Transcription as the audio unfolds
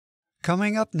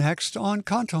Coming up next on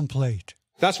Contemplate.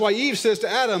 That's why Eve says to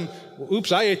Adam,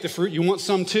 oops, I ate the fruit. You want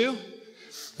some too?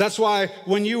 That's why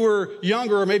when you were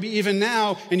younger, or maybe even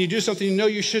now, and you do something you know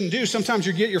you shouldn't do, sometimes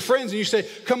you get your friends and you say,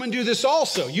 come and do this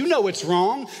also. You know it's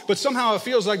wrong, but somehow it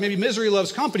feels like maybe misery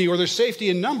loves company or there's safety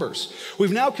in numbers.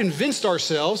 We've now convinced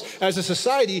ourselves as a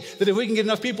society that if we can get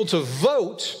enough people to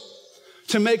vote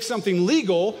to make something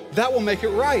legal, that will make it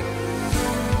right.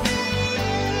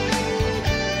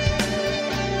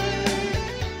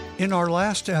 In our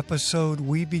last episode,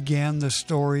 we began the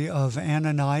story of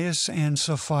Ananias and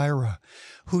Sapphira,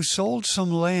 who sold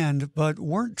some land but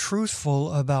weren't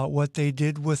truthful about what they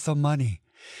did with the money.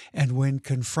 And when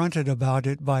confronted about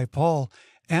it by Paul,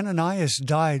 Ananias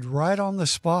died right on the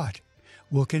spot.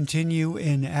 We'll continue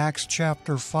in Acts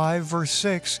chapter 5, verse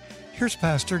 6. Here's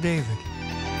Pastor David.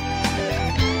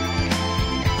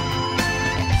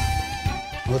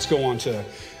 Let's go on to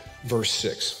verse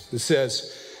 6. It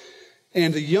says,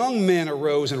 and the young man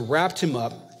arose and wrapped him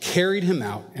up, carried him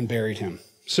out, and buried him.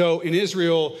 So in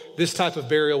Israel, this type of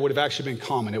burial would have actually been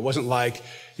common. It wasn't like,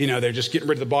 they're just getting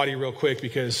rid of the body real quick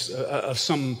because of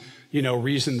some,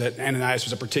 reason that Ananias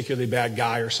was a particularly bad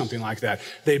guy or something like that.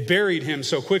 They buried him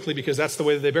so quickly because that's the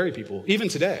way that they bury people. Even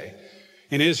today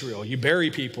in Israel, you bury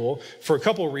people for a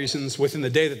couple of reasons within the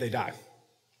day that they die.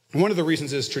 And one of the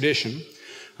reasons is tradition.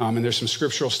 And there's some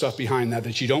scriptural stuff behind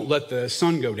that you don't let the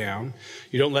sun go down.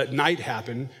 You don't let night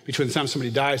happen between the time somebody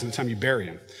dies and the time you bury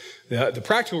him. The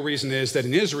practical reason is that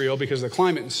in Israel, because of the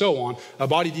climate and so on, a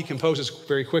body decomposes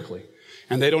very quickly.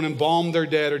 And they don't embalm their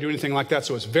dead or do anything like that.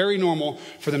 So it's very normal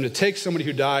for them to take somebody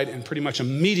who died and pretty much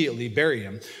immediately bury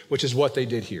him, which is what they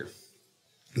did here.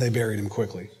 They buried him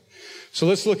quickly. So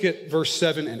let's look at verse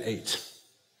 7 and 8. It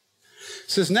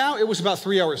says, now it was about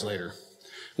 3 hours later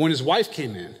when his wife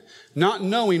came in, not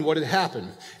knowing what had happened.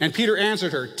 And Peter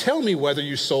answered her, tell me whether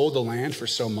you sold the land for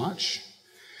so much.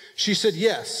 She said,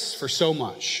 yes, for so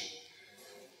much.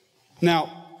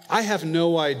 Now, I have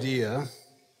no idea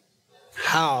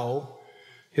how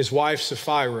his wife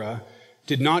Sapphira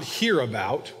did not hear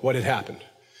about what had happened.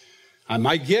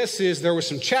 My guess is there was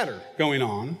some chatter going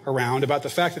on around about the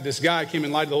fact that this guy came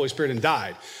in light of the Holy Spirit and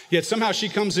died. Yet somehow she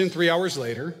comes in 3 hours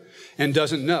later and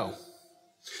doesn't know.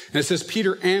 And it says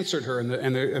Peter answered her,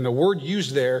 and the word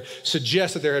used there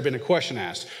suggests that there had been a question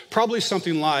asked. Probably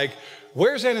something like,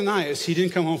 where's Ananias? He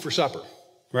didn't come home for supper,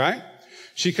 right?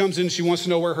 She comes in, she wants to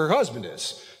know where her husband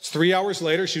is. It's 3 hours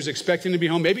later, she was expecting to be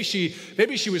home. Maybe she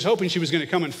was hoping she was going to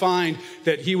come and find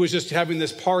that he was just having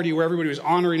this party where everybody was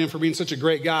honoring him for being such a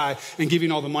great guy and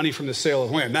giving all the money from the sale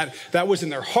of land. That was in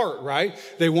their heart, right?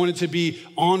 They wanted to be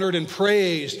honored and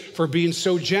praised for being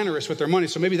so generous with their money.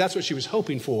 So maybe that's what she was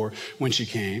hoping for when she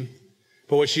came.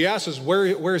 But what she asked was,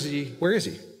 where is he? Where is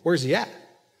he? Where's he at?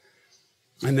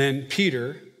 And then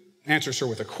Peter answers her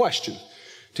with a question.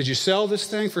 Did you sell this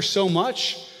thing for so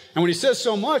much? And when he says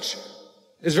so much,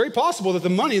 it's very possible that the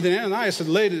money that Ananias had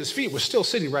laid at his feet was still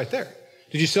sitting right there.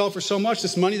 Did you sell it for so much,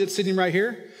 this money that's sitting right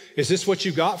here? Is this what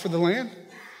you got for the land?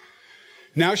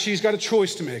 Now she's got a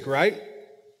choice to make, right?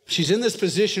 She's in this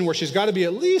position where she's got to be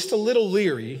at least a little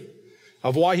leery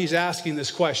of why he's asking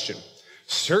this question.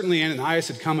 Certainly Ananias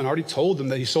had come and already told them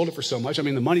that he sold it for so much. I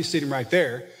mean, the money's sitting right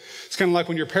there. It's kind of like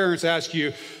when your parents ask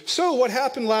you, so what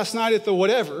happened last night at the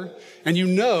whatever? And you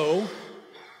know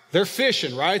they're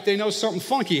fishing, right? They know something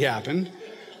funky happened,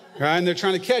 right? And they're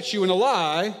trying to catch you in a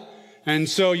lie. And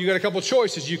so you got a couple of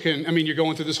choices. You're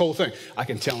going through this whole thing. I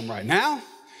can tell them right now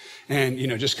and,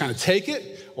 just kind of take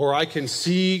it, or I can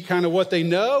see kind of what they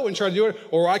know and try to do it,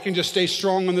 or I can just stay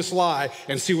strong on this lie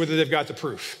and see whether they've got the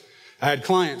proof. I had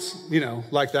clients,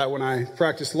 like that when I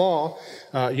practiced law,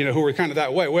 who were kind of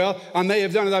that way. Well, I may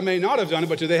have done it, I may not have done it,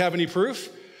 but do they have any proof?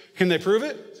 Can they prove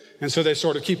it? And so they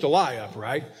sort of keep the lie up,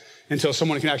 right? Until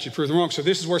someone can actually prove them wrong. So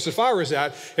this is where Sapphira is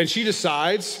at, and she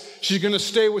decides she's going to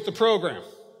stay with the program.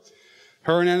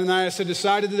 Her and Ananias had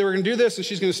decided that they were going to do this, and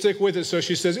she's going to stick with it. So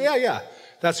she says, yeah,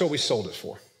 that's what we sold it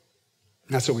for.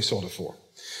 That's what we sold it for.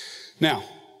 Now,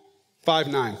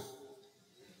 5:9.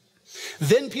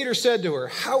 Then Peter said to her,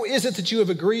 how is it that you have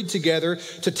agreed together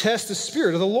to test the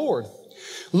Spirit of the Lord?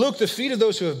 Look, the feet of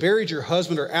those who have buried your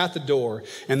husband are at the door,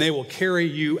 and they will carry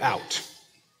you out.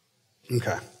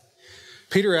 Okay.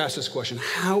 Peter asked this question,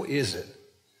 how is it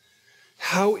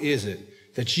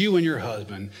that you and your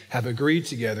husband have agreed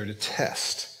together to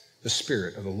test the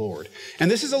Spirit of the Lord? And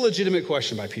this is a legitimate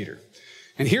question by Peter.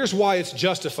 And here's why it's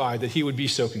justified that he would be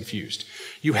so confused.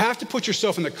 You have to put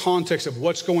yourself in the context of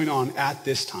what's going on at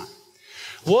this time.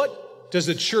 What does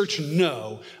the church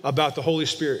know about the Holy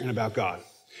Spirit and about God?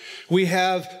 We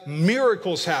have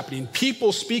miracles happening,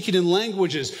 people speaking in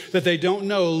languages that they don't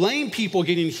know, lame people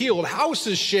getting healed,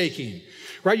 houses shaking,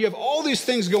 right? You have all these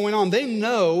things going on. They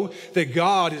know that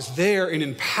God is there and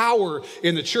in power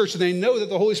in the church, and they know that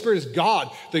the Holy Spirit is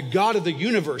God, the God of the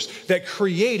universe that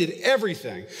created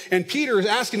everything. And Peter is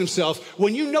asking himself,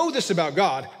 when you know this about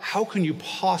God, how can you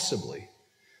possibly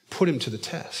put him to the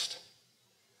test?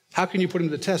 How can you put him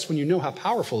to the test when you know how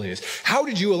powerful he is? How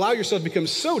did you allow yourself to become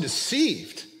so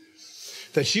deceived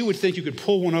that you would think you could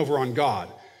pull one over on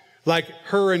God? Like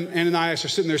her and Ananias are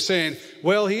sitting there saying,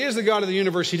 well, he is the God of the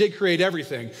universe. He did create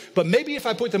everything. But maybe if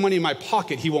I put the money in my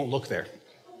pocket, he won't look there.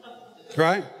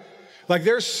 Right? Like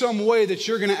there's some way that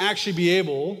you're going to actually be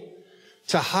able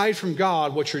to hide from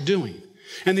God what you're doing.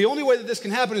 And the only way that this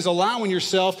can happen is allowing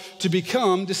yourself to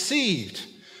become deceived,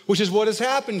 which is what has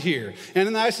happened here.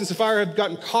 Ananias and Sapphira have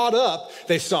gotten caught up.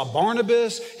 They saw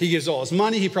Barnabas. He gives all his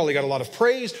money. He probably got a lot of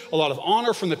praise, a lot of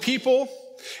honor from the people.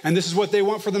 And this is what they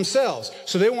want for themselves.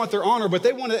 So they want their honor, but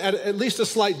they want it at least a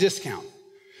slight discount.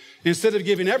 Instead of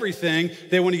giving everything,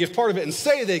 they want to give part of it and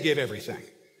say they give everything.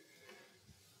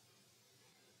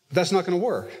 But that's not going to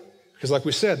work. Because like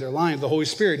we said, they're lying to the Holy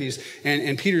Spirit.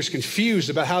 And Peter's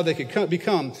confused about how they could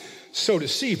become so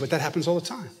deceived. But that happens all the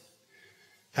time.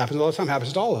 Happens all the time.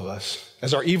 Happens to all of us.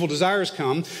 As our evil desires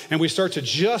come and we start to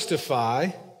justify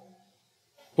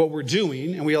what we're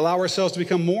doing and we allow ourselves to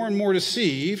become more and more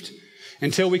deceived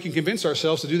until we can convince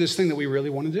ourselves to do this thing that we really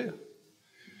want to do.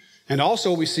 And also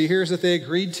what we see here is that they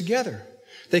agreed together.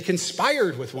 They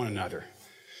conspired with one another.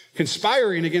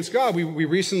 Conspiring against God. We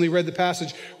recently read the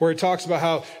passage where it talks about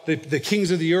how the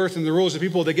kings of the earth and the rulers of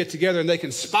people, they get together and they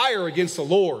conspire against the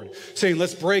Lord, saying,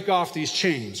 let's break off these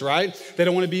chains, right? They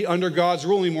don't want to be under God's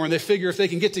rule anymore. And they figure if they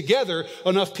can get together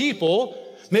enough people,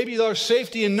 maybe there's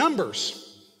safety in numbers.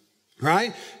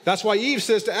 Right? That's why Eve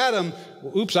says to Adam,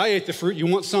 oops, I ate the fruit. You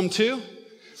want some too?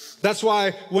 That's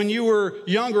why when you were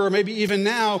younger, or maybe even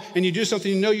now, and you do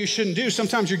something you know you shouldn't do,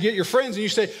 sometimes you get your friends and you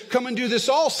say, come and do this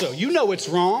also. You know it's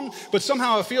wrong, but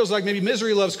somehow it feels like maybe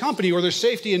misery loves company or there's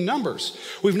safety in numbers.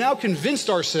 We've now convinced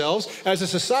ourselves as a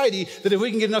society that if we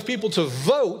can get enough people to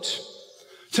vote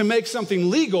to make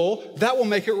something legal, that will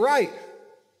make it right.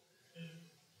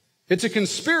 It's a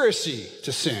conspiracy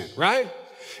to sin, right?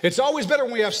 It's always better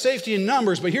when we have safety in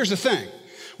numbers, but here's the thing.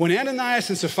 When Ananias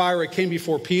and Sapphira came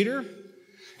before Peter,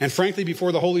 and frankly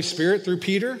before the Holy Spirit through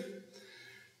Peter,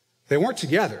 they weren't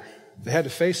together. They had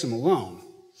to face him alone.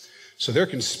 So their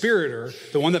conspirator,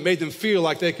 the one that made them feel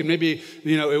like they could maybe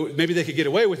they could get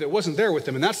away with it, wasn't there with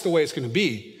them, and that's the way it's going to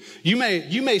be. You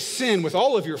may sin with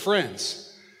all of your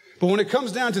friends, but when it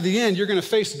comes down to the end, you're going to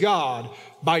face God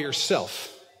by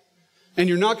yourself. And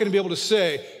you're not going to be able to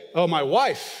say, oh, my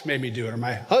wife made me do it, or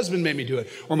my husband made me do it,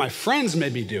 or my friends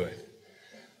made me do it.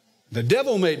 The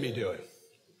devil made me do it.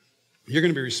 You're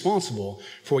going to be responsible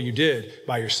for what you did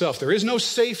by yourself. There is no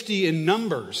safety in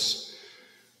numbers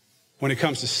when it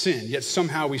comes to sin, yet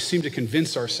somehow we seem to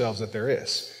convince ourselves that there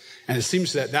is. And it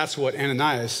seems that that's what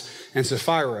Ananias and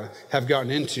Sapphira have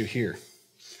gotten into here.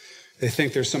 They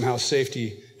think there's somehow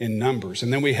safety in numbers.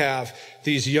 And then we have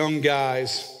these young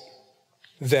guys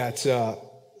that...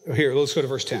 Here, let's go to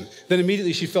verse 10. Then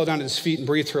immediately she fell down at his feet and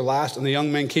breathed her last, and the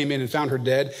young men came in and found her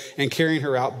dead, and carrying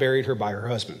her out, buried her by her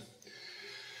husband.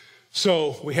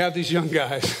 So we have these young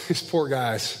guys, these poor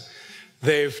guys.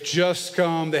 They've just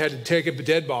come, they had to take a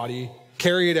dead body,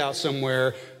 carry it out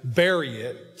somewhere, bury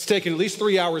it. It's taken at least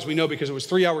 3 hours, we know, because it was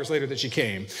 3 hours later that she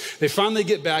came. They finally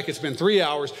get back. It's been 3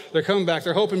 hours. They're coming back.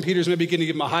 They're hoping Peter's maybe going to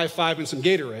give them a high five and some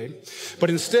Gatorade. But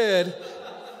instead...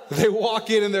 they walk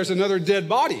in and there's another dead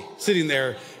body sitting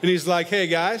there. And he's like, hey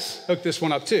guys, hook this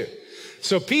one up too.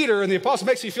 So Peter and the apostle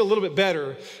makes me feel a little bit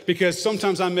better because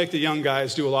sometimes I make the young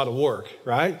guys do a lot of work,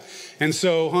 right? And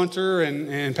so Hunter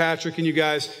and Patrick and you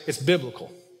guys, it's biblical,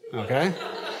 okay?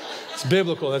 It's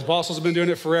biblical. The apostles have been doing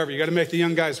it forever. You got to make the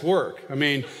young guys work. I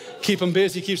mean, keep them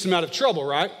busy, keeps them out of trouble,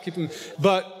 right?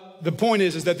 But the point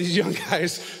is that these young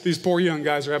guys, these poor young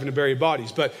guys are having to bury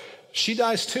bodies. But she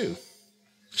dies too.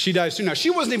 She dies too. Now, she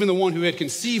wasn't even the one who had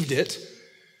conceived it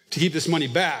to keep this money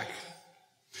back.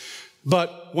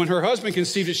 But when her husband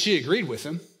conceived it, she agreed with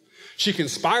him. She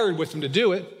conspired with him to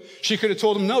do it. She could have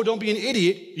told him, no, don't be an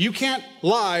idiot. You can't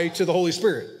lie to the Holy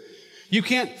Spirit. You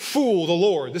can't fool the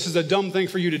Lord. This is a dumb thing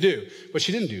for you to do. But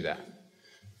she didn't do that,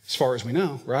 as far as we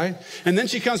know, right? And then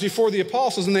she comes before the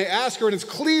apostles and they ask her, and it's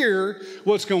clear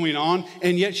what's going on,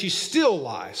 and yet she still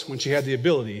lies when she had the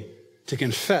ability to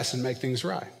confess and make things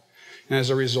right. And as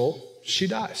a result, she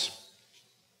dies.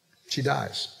 She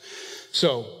dies.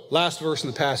 So, last verse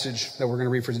in the passage that we're going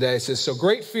to read for today, it says, so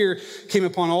great fear came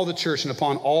upon all the church and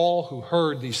upon all who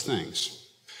heard these things.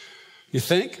 You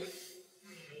think?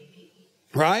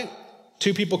 Right?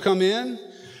 Two people come in.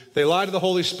 They lie to the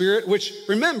Holy Spirit, which,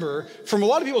 remember, from a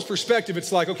lot of people's perspective,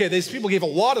 it's like, okay, these people gave a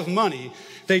lot of money.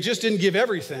 They just didn't give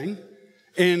everything,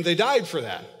 and they died for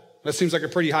that. That seems like a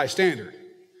pretty high standard.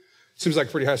 Seems like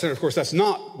a pretty high standard. Of course, that's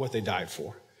not what they died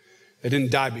for. They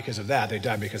didn't die because of that. They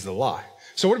died because of the lie.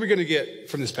 So what are we going to get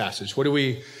from this passage? What are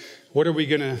we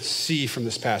going to see from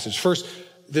this passage? First,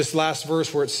 this last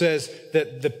verse where it says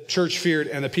that the church feared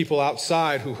and the people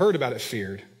outside who heard about it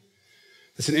feared.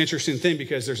 It's an interesting thing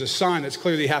because there's a sign that's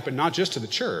clearly happened not just to the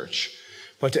church,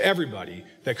 but to everybody,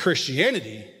 that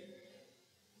Christianity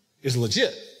is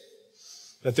legit.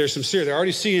 That there's some serious,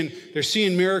 they're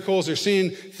seeing miracles, they're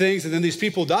seeing things, and then these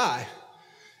people die.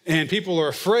 And people are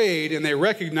afraid, and they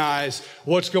recognize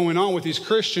what's going on with these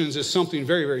Christians is something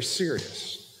very, very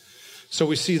serious. So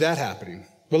we see that happening.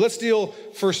 But let's deal,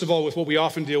 first of all, with what we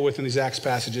often deal with in these Acts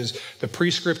passages, the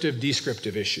prescriptive,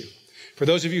 descriptive issue. For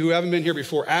those of you who haven't been here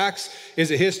before, Acts is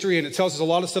a history, and it tells us a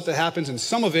lot of stuff that happens, and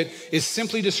some of it is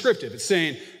simply descriptive. It's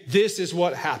saying, this is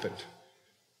what happened.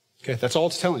 Okay, that's all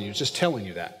it's telling you. It's just telling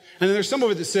you that. And then there's some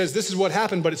of it that says, this is what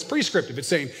happened, but it's prescriptive. It's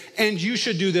saying, and you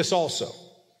should do this also.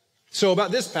 So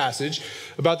about this passage,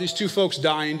 about these two folks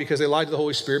dying because they lied to the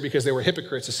Holy Spirit, because they were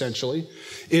hypocrites, essentially,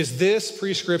 is this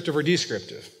prescriptive or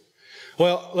descriptive?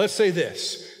 Well, let's say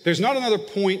this. There's not another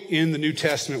point in the New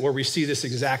Testament where we see this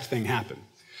exact thing happen.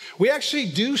 We actually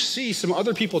do see some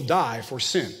other people die for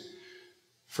sin,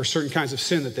 for certain kinds of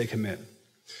sin that they commit.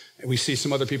 We see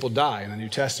some other people die in the New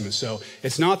Testament. So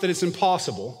it's not that it's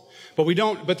impossible,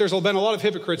 but there's been a lot of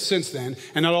hypocrites since then,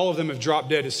 and not all of them have dropped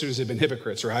dead as soon as they've been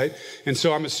hypocrites, right? And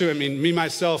so I'm assuming, me,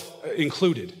 myself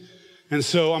included. And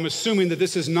so I'm assuming that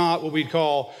this is not what we'd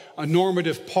call a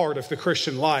normative part of the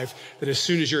Christian life, that as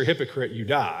soon as you're a hypocrite, you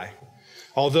die.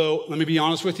 Although, let me be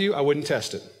honest with you, I wouldn't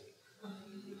test it.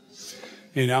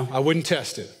 I wouldn't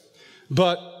test it.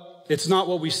 But it's not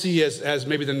what we see as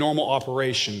maybe the normal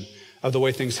operation of the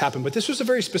way things happen. But this was a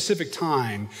very specific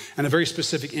time and a very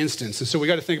specific instance. And so we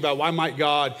got to think about, why might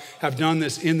God have done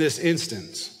this in this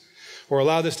instance, or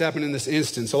allow this to happen in this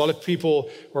instance? A lot of people,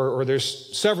 or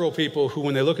there's several people who,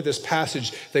 when they look at this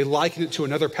passage, they liken it to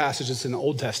another passage that's in the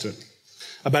Old Testament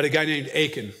about a guy named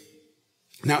Achan.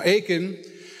 Now, Achan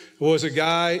was a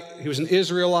guy, he was an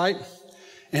Israelite,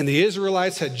 and the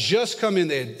Israelites had just come in.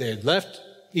 They had left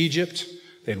Egypt.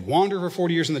 They had wandered for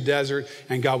 40 years in the desert,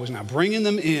 and God was now bringing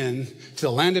them in to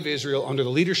the land of Israel under the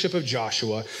leadership of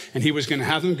Joshua, and he was going to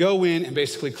have them go in and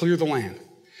basically clear the land.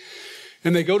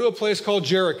 And they go to a place called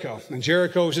Jericho, and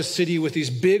Jericho is a city with these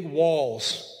big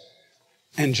walls.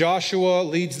 And Joshua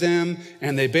leads them,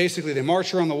 and they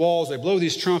march around the walls, they blow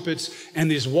these trumpets, and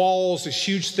these walls, these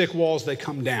huge thick walls, they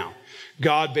come down.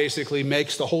 God basically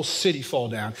makes the whole city fall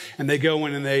down, and they go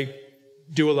in and they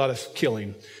do a lot of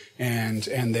killing,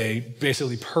 and they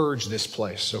basically purge this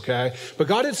place, okay? But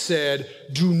God had said,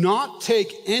 do not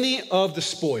take any of the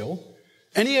spoil,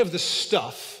 any of the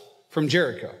stuff from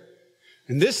Jericho.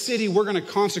 In this city, we're going to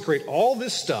consecrate all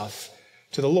this stuff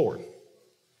to the Lord.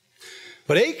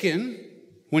 But Achan,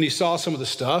 when he saw some of the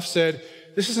stuff, said,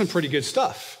 this is some pretty good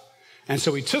stuff. And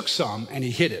so he took some and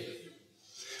he hid it.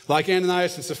 Like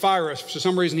Ananias and Sapphira, for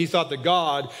some reason he thought that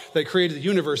God that created the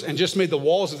universe and just made the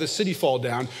walls of the city fall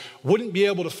down wouldn't be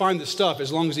able to find the stuff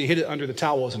as long as he hid it under the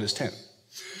towels in his tent.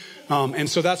 And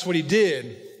so that's what he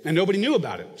did, and nobody knew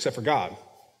about it except for God.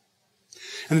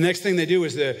 And the next thing they do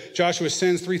is Joshua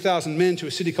sends 3,000 men to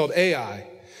a city called Ai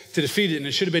to defeat it, and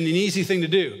it should have been an easy thing to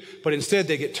do. But instead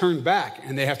they get turned back,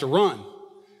 and they have to run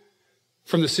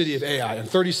from the city of Ai, and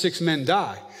 36 men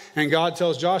die. And God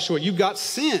tells Joshua, you've got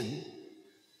sin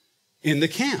in the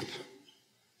camp.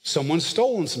 Someone's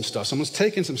stolen some stuff. Someone's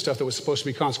taken some stuff that was supposed to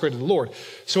be consecrated to the Lord.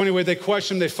 So anyway, they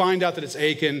question him. They find out that it's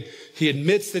Achan. He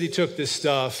admits that he took this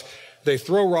stuff. They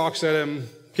throw rocks at him,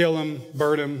 kill him,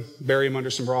 burn him, bury him under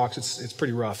some rocks. It's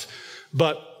pretty rough.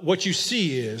 But what you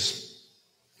see is,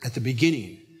 at the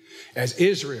beginning, as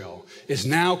Israel is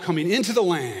now coming into the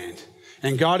land,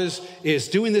 and God is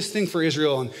doing this thing for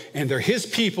Israel, and they're his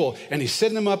people, and he's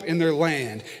setting them up in their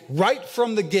land. Right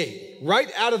from the gate,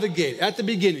 right out of the gate, at the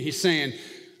beginning, he's saying,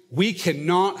 we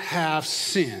cannot have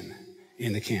sin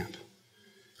in the camp.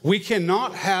 We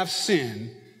cannot have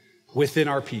sin within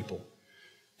our people.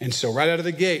 And so right out of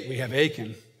the gate, we have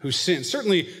Achan, who sinned.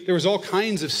 Certainly, there was all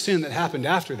kinds of sin that happened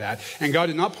after that, and God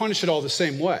did not punish it all the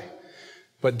same way.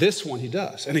 But this one he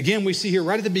does. And again, we see here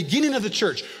right at the beginning of the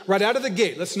church, right out of the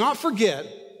gate. Let's not forget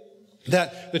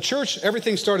that the church,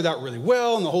 everything started out really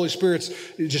well, and the Holy Spirit's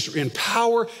just in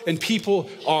power, and people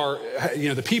are,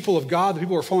 the people of God, the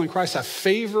people who are following Christ have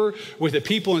favor with the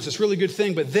people, and it's this really good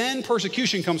thing. But then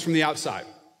persecution comes from the outside.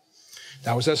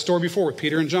 That was that story before with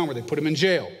Peter and John where they put him in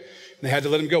jail. And they had to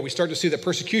let him go. We start to see that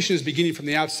persecution is beginning from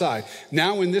the outside.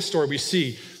 Now in this story, we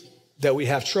see that we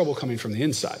have trouble coming from the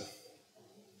inside.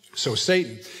 So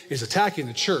Satan is attacking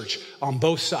the church on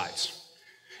both sides.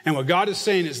 And what God is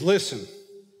saying is, listen,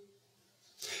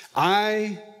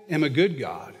 I am a good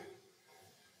God,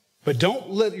 but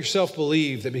don't let yourself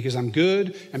believe that because I'm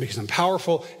good and because I'm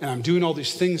powerful and I'm doing all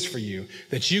these things for you,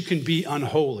 that you can be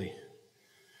unholy,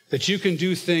 that you can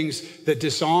do things that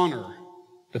dishonor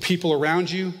the people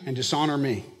around you and dishonor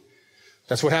me.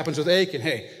 That's what happens with Achan.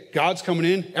 Hey, God's coming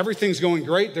in. Everything's going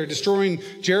great. They're destroying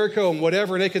Jericho and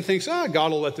whatever. And Achan thinks,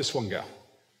 God will let this one go.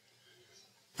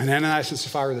 And Ananias and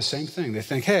Sapphira are the same thing. They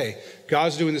think, hey,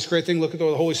 God's doing this great thing. Look at what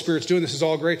the Holy Spirit's doing. This is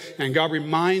all great. And God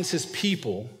reminds his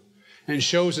people and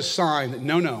shows a sign that,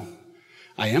 no,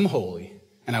 I am holy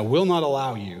and I will not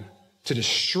allow you to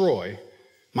destroy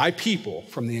my people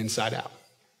from the inside out.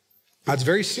 God's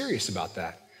very serious about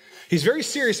that. He's very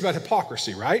serious about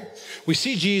hypocrisy, right? We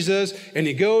see Jesus and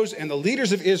he goes and the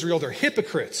leaders of Israel, they're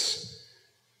hypocrites.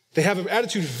 They have an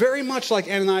attitude very much like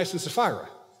Ananias and Sapphira.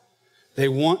 They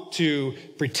want to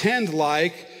pretend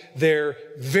like they're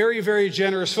very, very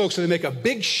generous folks. So they make a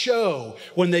big show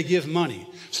when they give money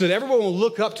so that everyone will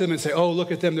look up to them and say, oh,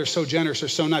 look at them. They're so generous. They're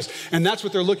so nice. And that's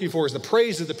what they're looking for is the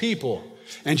praise of the people.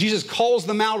 And Jesus calls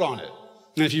them out on it.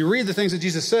 And if you read the things that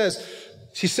Jesus says,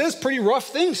 he says pretty rough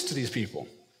things to these people.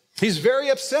 He's very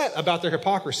upset about their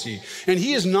hypocrisy. And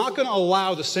he is not going to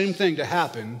allow the same thing to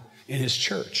happen in his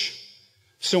church.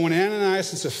 So when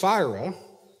Ananias and Sapphira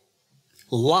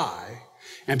lie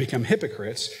and become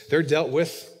hypocrites, they're dealt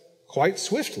with quite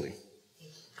swiftly,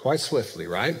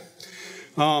 right?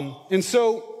 And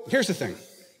so here's the thing.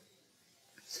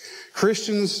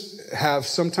 Christians have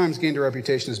sometimes gained a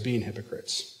reputation as being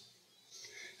hypocrites.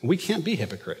 And we can't be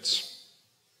hypocrites.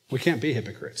 We can't be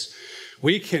hypocrites.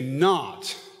 We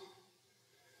cannot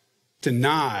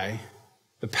deny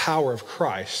the power of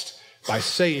Christ by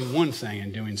saying one thing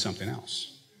and doing something else.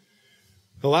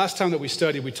 The last time that we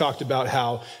studied, we talked about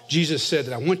how Jesus said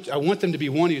that I want them to be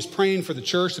one. He was praying for the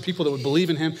church, the people that would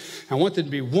believe in him. I want them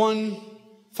to be one,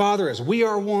 Father, as we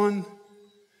are one.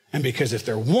 And because if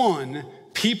they're one,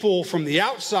 people from the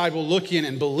outside will look in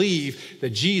and believe that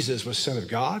Jesus was Son of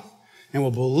God and will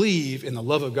believe in the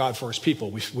love of God for his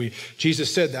people.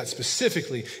 Jesus said that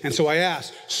specifically. And so I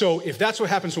asked, so if that's what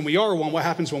happens when we are one, what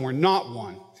happens when we're not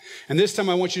one? And this time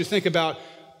I want you to think about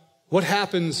what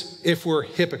happens if we're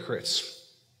hypocrites.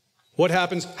 What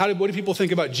happens? What do people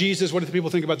think about Jesus? What do people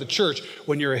think about the church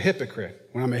when you're a hypocrite?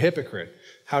 When I'm a hypocrite,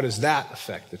 how does that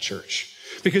affect the church?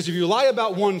 Because if you lie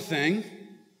about one thing,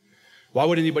 why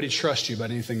would anybody trust you about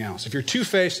anything else? If you're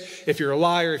two-faced, if you're a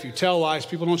liar, if you tell lies,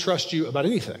 people don't trust you about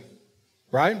anything,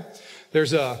 right?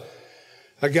 There's a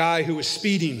guy who was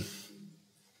speeding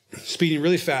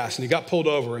really fast, and he got pulled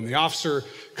over, and the officer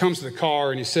comes to the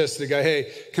car, and he says to the guy,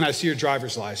 hey, can I see your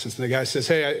driver's license? And the guy says,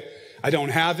 hey, I don't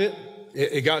have it.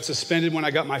 It got suspended when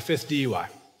I got my 5th DUI.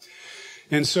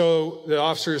 And so the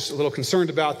officer's a little concerned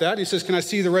about that. He says, can I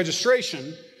see the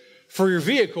registration for your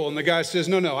vehicle? And the guy says,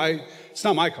 no, it's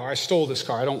not my car. I stole this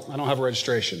car. I don't have a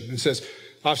registration. And he says,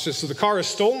 officer says, so the car is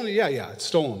stolen? Yeah, it's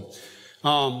stolen.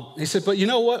 He said, but you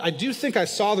know what? I do think I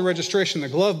saw the registration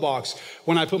in the glove box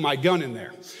when I put my gun in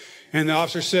there. And the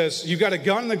officer says, you got a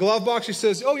gun in the glove box? He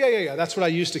says, oh, yeah. That's what I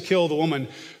used to kill the woman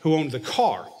who owned the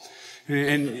car.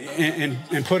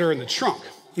 And put her in the trunk.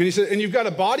 And he said, and you've got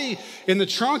a body in the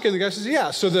trunk? And the guy says,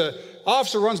 yeah. So the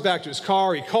officer runs back to his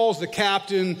car. He calls the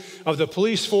captain of the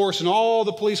police force, and all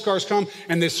the police cars come,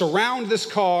 and they surround this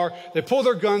car. They pull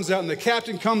their guns out, and the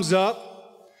captain comes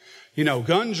up,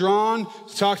 gun drawn,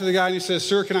 to talk to the guy, and he says,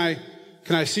 sir, can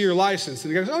I see your license?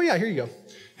 And the guy goes, oh, yeah, here you go.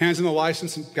 Hands him the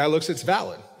license, and the guy looks, it's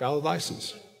valid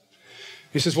license.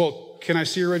 He says, well, can I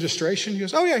see your registration? He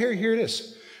goes, oh, yeah, here it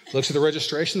is. Looks at the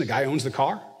registration. The guy owns the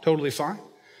car. Totally fine.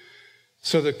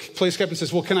 So the police captain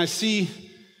says, well, can I see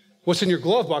what's in your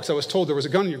glove box? I was told there was a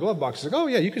gun in your glove box. He's like, oh,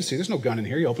 yeah, you can see. There's no gun in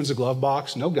here. He opens the glove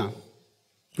box. No gun.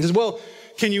 He says, well,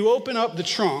 can you open up the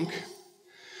trunk?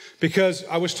 Because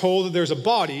I was told that there's a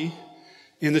body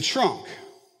in the trunk.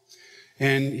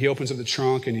 And he opens up the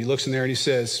trunk and he looks in there and he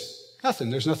says, nothing.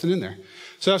 There's nothing in there.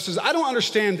 So I says, I don't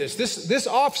understand this. This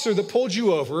officer that pulled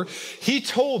you over, he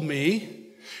told me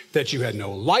that you had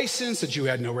no license, that you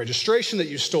had no registration, that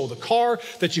you stole the car,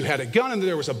 that you had a gun, and that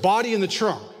there was a body in the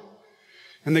trunk.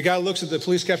 And the guy looks at the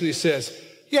police captain and he says,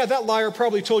 yeah, that liar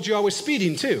probably told you I was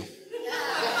speeding too.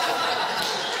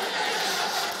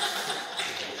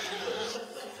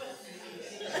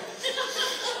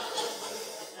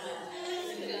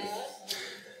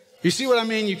 You see what I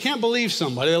mean? You can't believe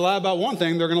somebody. They lie about one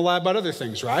thing, they're going to lie about other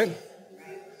things, right?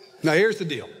 Now, here's the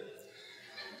deal.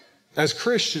 As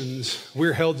Christians,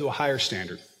 we're held to a higher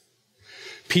standard.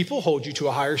 People hold you to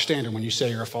a higher standard when you say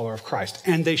you're a follower of Christ,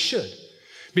 and they should.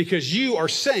 Because you are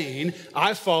saying,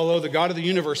 I follow the God of the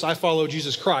universe, I follow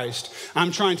Jesus Christ.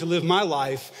 I'm trying to live my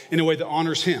life in a way that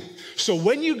honors him. So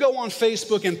when you go on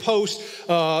Facebook and post,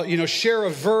 share a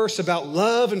verse about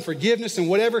love and forgiveness and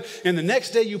whatever, and the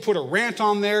next day you put a rant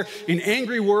on there in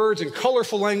angry words and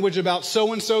colorful language about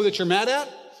so-and-so that you're mad at,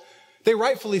 they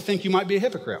rightfully think you might be a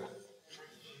hypocrite.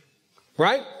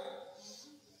 Right?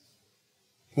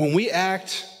 When we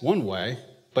act one way,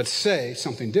 but say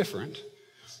something different,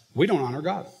 we don't honor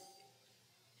God.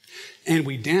 And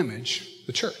we damage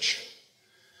the church.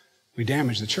 We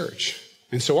damage the church.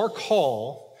 And so our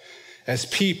call as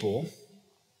people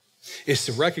is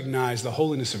to recognize the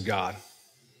holiness of God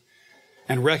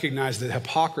and recognize that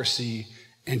hypocrisy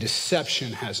and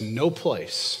deception has no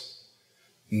place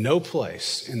in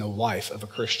the life of a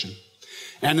Christian.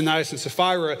 Ananias and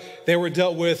Sapphira, they were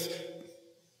dealt with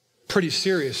pretty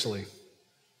seriously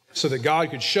so that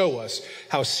God could show us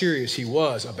how serious he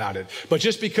was about it. But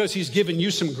just because he's given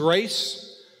you some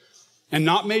grace and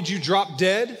not made you drop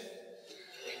dead,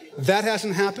 that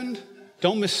hasn't happened.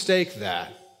 Don't mistake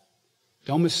that.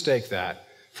 Don't mistake that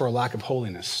for a lack of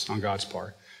holiness on God's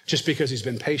part. Just because he's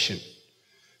been patient.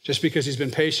 Just because he's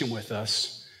been patient with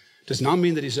us does not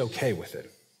mean that he's okay with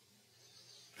it.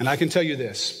 And I can tell you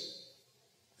this.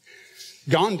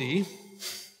 Gandhi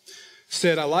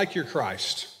said, I like your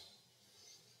Christ.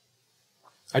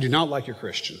 I do not like your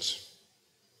Christians.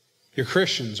 Your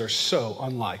Christians are so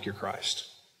unlike your Christ.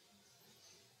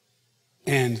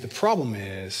 And the problem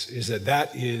is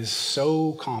that is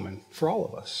so common for all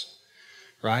of us,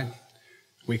 right?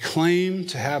 We claim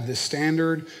to have this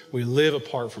standard. We live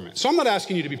apart from it. So I'm not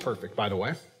asking you to be perfect, by the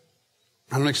way.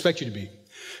 I don't expect you to be.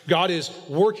 God is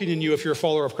working in you, if you're a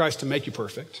follower of Christ, to make you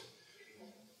perfect.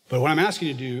 But what I'm asking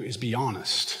you to do is be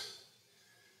honest.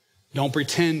 Don't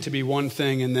pretend to be one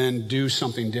thing and then do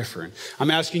something different. I'm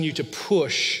asking you to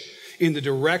push in the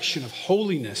direction of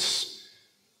holiness,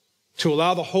 to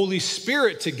allow the Holy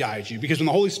Spirit to guide you. Because when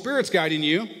the Holy Spirit's guiding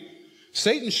you,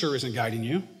 Satan sure isn't guiding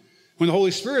you. When the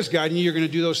Holy Spirit's guiding you, you're going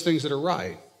to do those things that are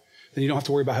right. Then you don't have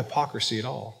to worry about hypocrisy at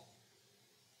all.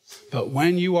 But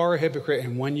when you are a hypocrite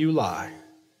and when you lie,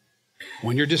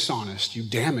 when you're dishonest, you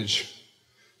damage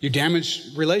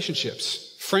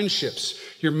relationships, friendships,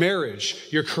 your marriage,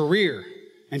 your career,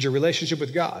 and your relationship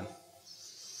with God.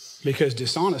 Because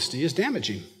dishonesty is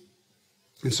damaging.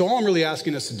 And so all I'm really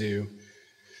asking us to do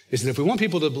is that if we want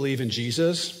people to believe in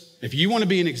Jesus, if you want to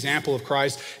be an example of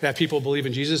Christ, that people believe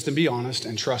in Jesus, then be honest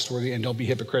and trustworthy and don't be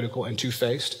hypocritical and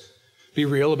two-faced. Be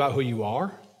real about who you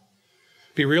are.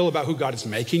 Be real about who God is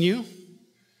making you.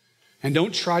 And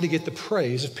don't try to get the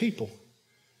praise of people.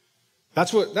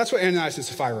 That's what Ananias and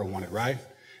Sapphira wanted, right?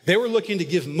 They were looking to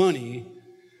give money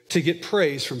to get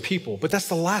praise from people. But that's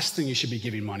the last thing you should be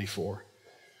giving money for.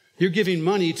 You're giving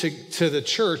money to the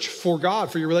church for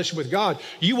God, for your relationship with God.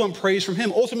 You want praise from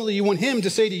him. Ultimately, you want him to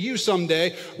say to you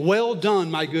someday, well done,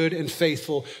 my good and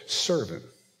faithful servant.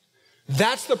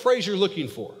 That's the praise you're looking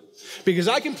for. Because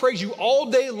I can praise you all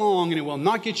day long and it will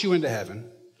not get you into heaven.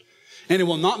 And it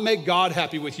will not make God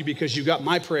happy with you because you got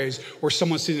my praise or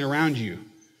someone sitting around you,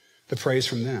 the praise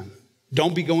from them.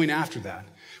 Don't be going after that.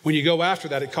 When you go after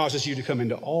that, it causes you to come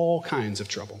into all kinds of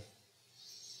trouble.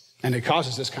 And it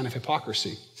causes this kind of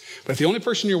hypocrisy. But if the only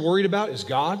person you're worried about is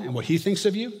God and what he thinks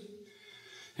of you,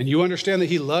 and you understand that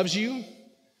he loves you,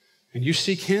 and you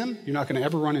seek him, you're not going to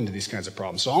ever run into these kinds of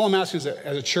problems. So all I'm asking is that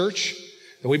as a church,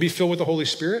 that we be filled with the Holy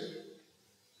Spirit,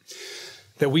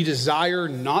 that we desire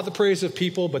not the praise of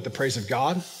people, but the praise of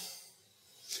God,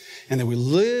 and that we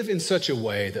live in such a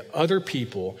way that other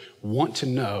people want to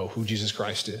know who Jesus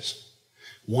Christ is,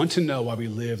 want to know why we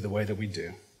live the way that we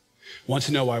do, want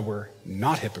to know why we're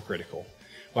not hypocritical,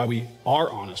 why we are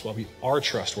honest, why we are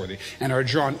trustworthy, and are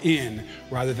drawn in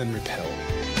rather than repelled.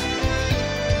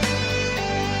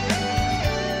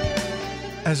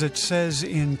 As it says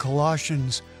in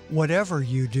Colossians, whatever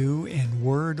you do in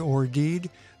word or deed,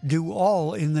 do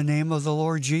all in the name of the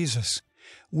Lord Jesus.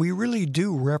 We really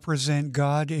do represent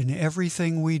God in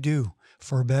everything we do,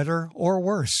 for better or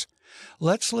worse.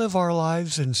 Let's live our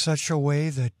lives in such a way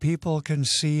that people can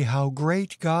see how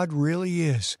great God really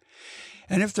is.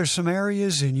 And if there's some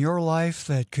areas in your life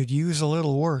that could use a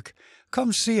little work,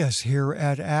 come see us here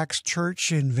at Acts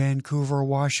Church in Vancouver,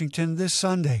 Washington this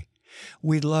Sunday.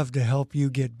 We'd love to help you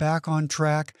get back on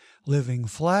track, living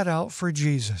flat out for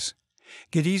Jesus.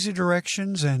 Get easy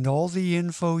directions and all the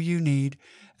info you need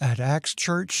at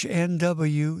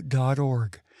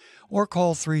actschurchnw.org or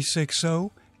call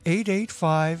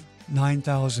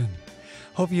 360-885-9000.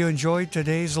 Hope you enjoyed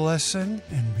today's lesson,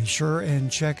 and be sure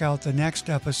and check out the next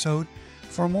episode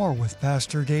for more with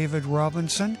Pastor David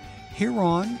Robinson here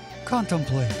on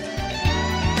Contemplate.